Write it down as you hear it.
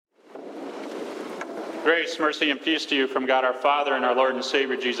Grace, mercy, and peace to you from God our Father and our Lord and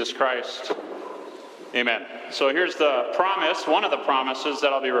Savior Jesus Christ. Amen. So here's the promise, one of the promises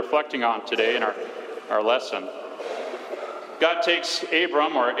that I'll be reflecting on today in our lesson. God takes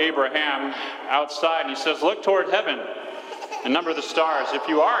Abram, or Abraham, outside and he says, look toward heaven and number the stars. If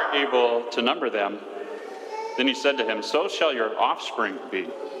you are able to number them, then he said to him, so shall your offspring be.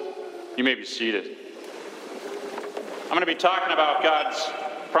 You may be seated. I'm going to be talking about God's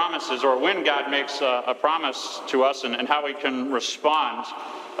promises, or when God makes a promise to us and how we can respond.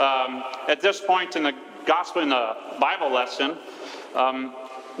 At this point in the gospel, in the Bible lesson,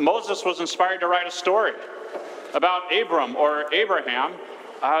 Moses was inspired to write a story about Abram, or Abraham,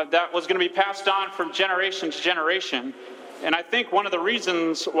 that was going to be passed on from generation to generation. And I think one of the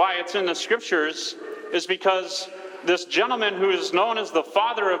reasons why it's in the scriptures is because this gentleman who is known as the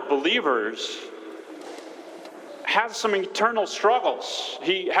father of believers has some eternal struggles.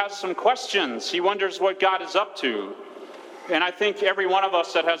 He has some questions. He wonders what God is up to. And I think every one of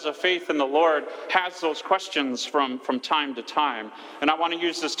us that has a faith in the Lord has those questions from time to time. And I want to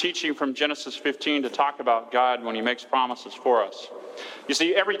use this teaching from Genesis 15 to talk about God when he makes promises for us. You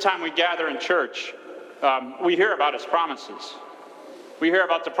see, every time we gather in church, we hear about his promises. We hear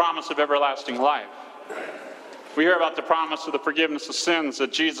about the promise of everlasting life. We hear about the promise of the forgiveness of sins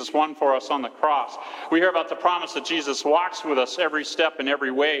that Jesus won for us on the cross. We hear about the promise that Jesus walks with us every step in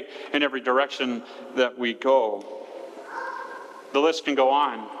every way, in every direction that we go. The list can go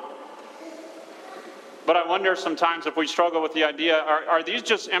on. But I wonder sometimes if we struggle with the idea, are these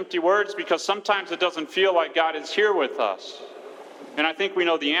just empty words? Because sometimes it doesn't feel like God is here with us. And I think we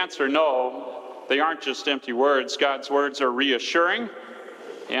know the answer, no, they aren't just empty words. God's words are reassuring,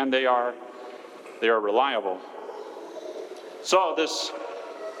 and they are reliable. So this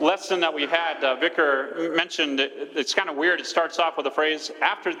lesson that we had, Vicar mentioned, it's kind of weird. It starts off with the phrase,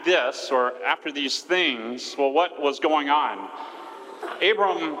 after this, or after these things. Well, what was going on?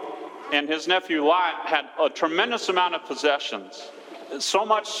 Abram and his nephew Lot had a tremendous amount of possessions. So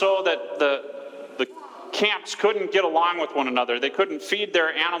much so that the camps couldn't get along with one another. They couldn't feed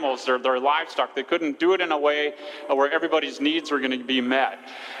their animals, their livestock. They couldn't do it in a way where everybody's needs were going to be met.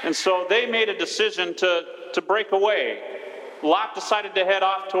 And so they made a decision to break away. Lot decided to head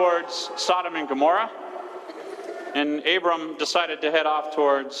off towards Sodom and Gomorrah, and Abram decided to head off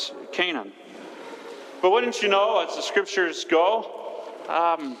towards Canaan. But wouldn't you know, as the scriptures go,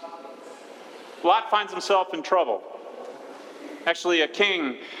 Lot finds himself in trouble. Actually, a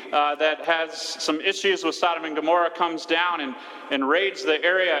king that has some issues with Sodom and Gomorrah comes down and raids the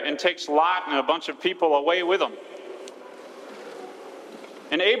area and takes Lot and a bunch of people away with him.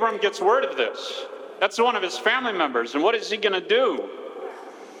 And Abram gets word of this. That's one of his family members. And what is he going to do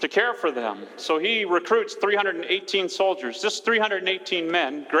to care for them? So he recruits 318 soldiers. Just 318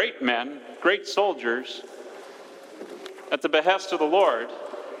 men, great soldiers, at the behest of the Lord.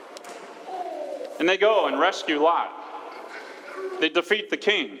 And they go and rescue Lot. They defeat the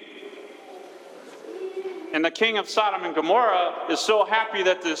king. And the king of Sodom and Gomorrah is so happy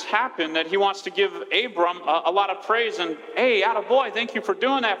that this happened that he wants to give Abram a lot of praise. And, hey, attaboy, thank you for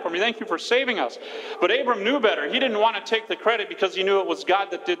doing that for me. Thank you for saving us. But Abram knew better. He didn't want to take the credit because he knew it was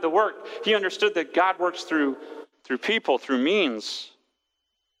God that did the work. He understood that God works through people, through means.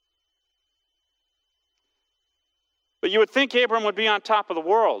 But you would think Abram would be on top of the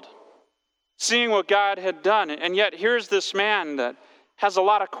world, seeing what God had done. And yet here's this man that has a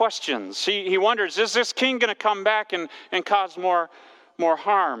lot of questions. He wonders, is this king going to come back and cause more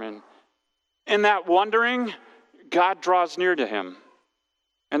harm? And in that wondering, God draws near to him.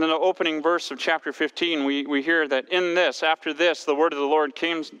 And in the opening verse of chapter 15, we hear that after this, the word of the Lord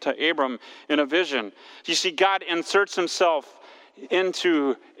came to Abram in a vision. You see, God inserts himself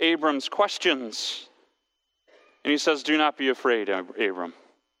into Abram's questions. And he says, do not be afraid, Abram.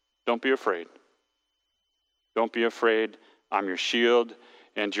 Don't be afraid. Don't be afraid. I'm your shield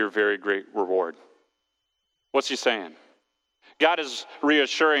and your very great reward. What's he saying? God is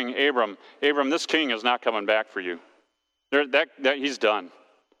reassuring Abram, this king is not coming back for you. He's done.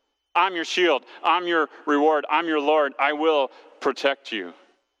 I'm your shield. I'm your reward. I'm your Lord. I will protect you.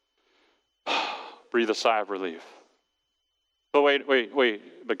 Breathe a sigh of relief. But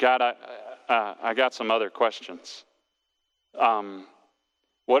wait. But God, I got some other questions.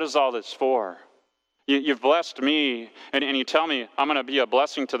 What is all this for? You've blessed me, and you tell me I'm going to be a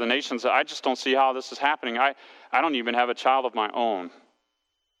blessing to the nations. I just don't see how this is happening. I don't even have a child of my own.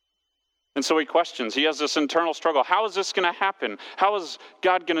 And so he questions. He has this internal struggle. How is this going to happen? How is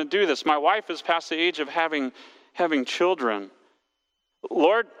God going to do this? My wife is past the age of having children.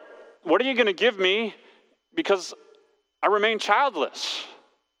 Lord, what are you going to give me? Because I remain childless.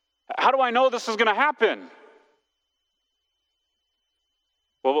 How do I know this is going to happen?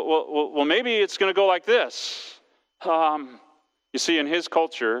 Well, maybe it's going to go like this. You see, in his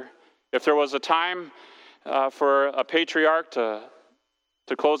culture, if there was a time for a patriarch to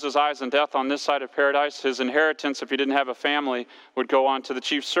close his eyes in death on this side of paradise, his inheritance, if he didn't have a family, would go on to the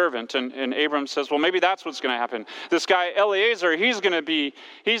chief servant. And Abram says, well, maybe that's what's going to happen. This guy, Eliezer, he's going to be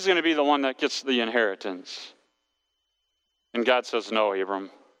the one that gets the inheritance. And God says, no, Abram.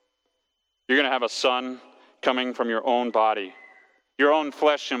 You're going to have a son coming from your own body, your own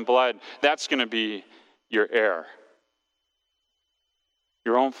flesh and blood. That's going to be your heir.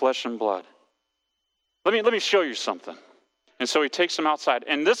 Your own flesh and blood. Let me show you something. And so he takes him outside.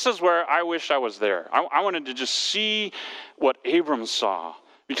 And this is where I wish I was there. I wanted to just see what Abram saw.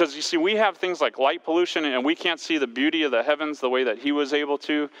 Because you see, we have things like light pollution, and we can't see the beauty of the heavens the way that he was able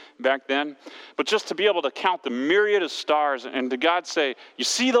to back then. But just to be able to count the myriad of stars, and to God say, you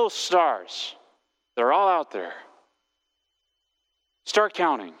see those stars? They're all out there. Start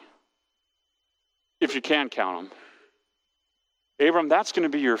counting. If you can count them. Abram, that's going to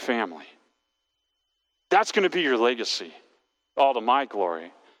be your family. That's going to be your legacy. All to my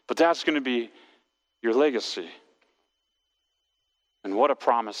glory. But that's going to be your legacy. And what a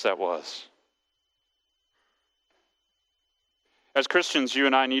promise that was. As Christians, you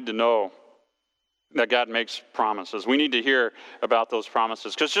and I need to know that God makes promises. We need to hear about those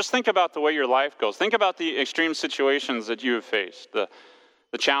promises. Because just think about the way your life goes. Think about the extreme situations that you have faced, the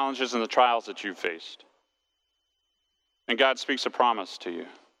challenges and the trials that you've faced. And God speaks a promise to you.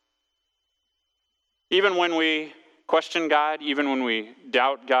 Even when we question God, even when we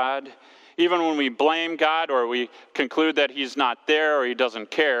doubt God, even when we blame God or we conclude that he's not there or he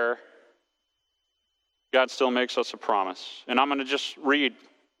doesn't care, God still makes us a promise. And I'm going to just read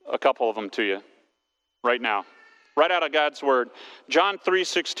a couple of them to you right now. Right out of God's word. John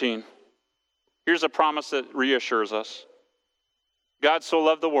 3:16. Here's a promise that reassures us. God so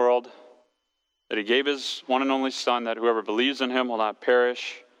loved the world that he gave his one and only Son, that whoever believes in him will not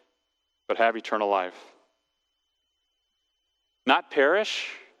perish, but have eternal life. Not perish?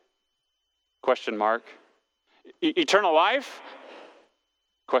 Question mark. Eternal life?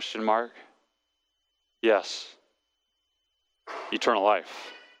 Question mark. Yes. Eternal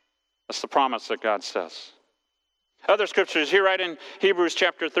life. That's the promise that God says. Other scriptures, here right in Hebrews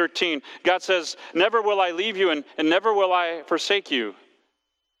chapter 13, God says, never will I leave you and never will I forsake you.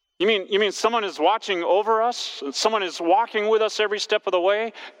 You mean someone is watching over us? Someone is walking with us every step of the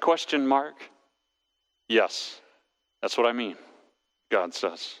way? Question mark. Yes, that's what I mean, God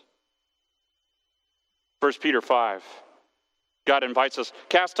says. 1 Peter 5, God invites us,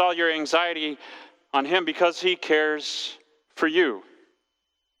 cast all your anxiety on him because he cares for you.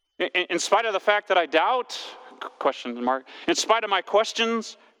 In spite of the fact that I doubt, question mark, in spite of my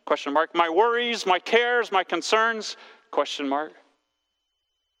questions, question mark, my worries, my cares, my concerns, question mark.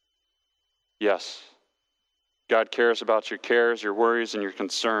 Yes, God cares about your cares, your worries, and your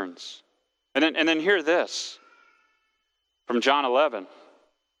concerns. And then hear this from John 11.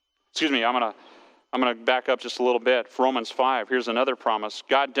 Excuse me, I'm going to back up just a little bit. Romans 5, here's another promise.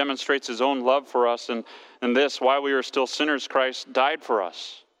 God demonstrates his own love for us, and this, while we were still sinners, Christ died for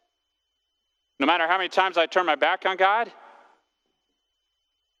us. No matter how many times I turn my back on God,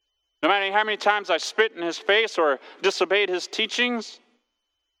 no matter how many times I spit in his face or disobeyed his teachings,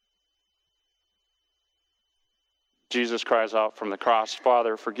 Jesus cries out from the cross,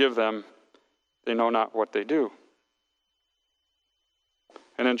 Father, forgive them. They know not what they do.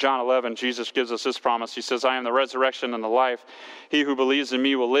 And in John 11, Jesus gives us this promise. He says, I am the resurrection and the life. He who believes in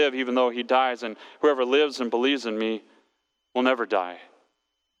me will live even though he dies, and whoever lives and believes in me will never die.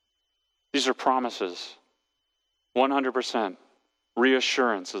 These are promises, 100%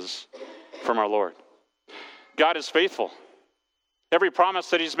 reassurances from our Lord. God is faithful. Every promise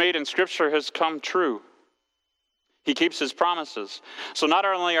that he's made in Scripture has come true. He keeps his promises. So not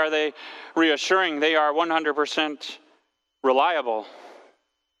only are they reassuring, they are 100% reliable.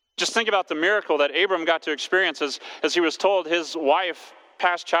 Just think about the miracle that Abram got to experience as he was told his wife,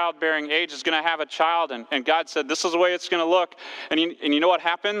 past childbearing age, is going to have a child. And God said, this is the way it's going to look. And you know what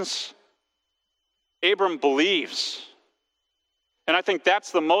happens? Abram believes. And I think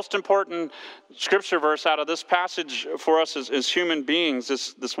that's the most important scripture verse out of this passage for us as human beings.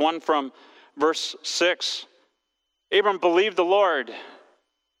 This one from verse 6. Abram believed the Lord,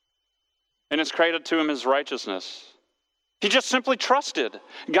 and it's credited to him as righteousness. He just simply trusted.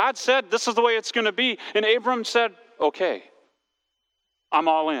 God said, this is the way it's going to be. And Abram said, okay, I'm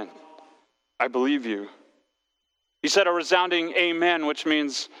all in. I believe you. He said a resounding amen, which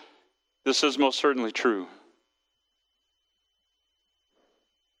means this is most certainly true.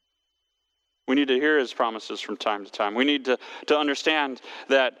 We need to hear his promises from time to time. We need to understand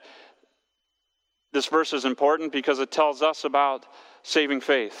that this verse is important because it tells us about saving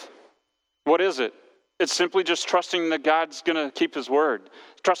faith. What is it? It's simply just trusting that God's going to keep his word.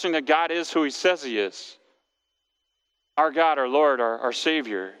 Trusting that God is who he says he is. Our God, our Lord, our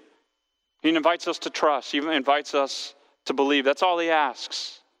Savior. He invites us to trust. He invites us to believe. That's all he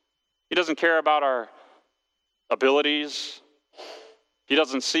asks. He doesn't care about our abilities. He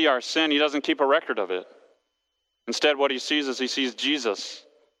doesn't see our sin. He doesn't keep a record of it. Instead, what he sees is he sees Jesus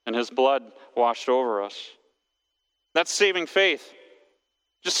and his blood washed over us. That's saving faith.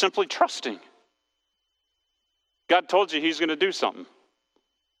 Just simply trusting. God told you he's going to do something.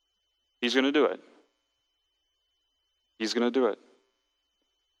 He's going to do it. He's going to do it.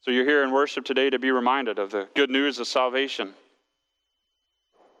 So you're here in worship today to be reminded of the good news of salvation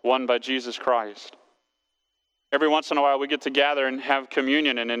won by Jesus Christ. Every once in a while we get to gather and have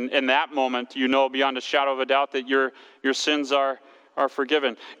communion, and in that moment you know beyond a shadow of a doubt that your sins are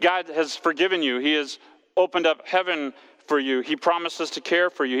forgiven. God has forgiven you. He has opened up heaven for you. He promises to care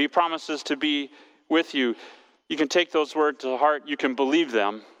for you. He promises to be with you. You can take those words to heart. You can believe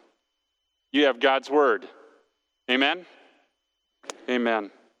them. You have God's word. Amen?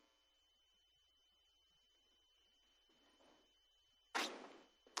 Amen.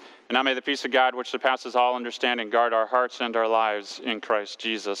 And now may the peace of God, which surpasses all understanding, guard our hearts and our lives in Christ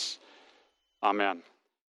Jesus. Amen.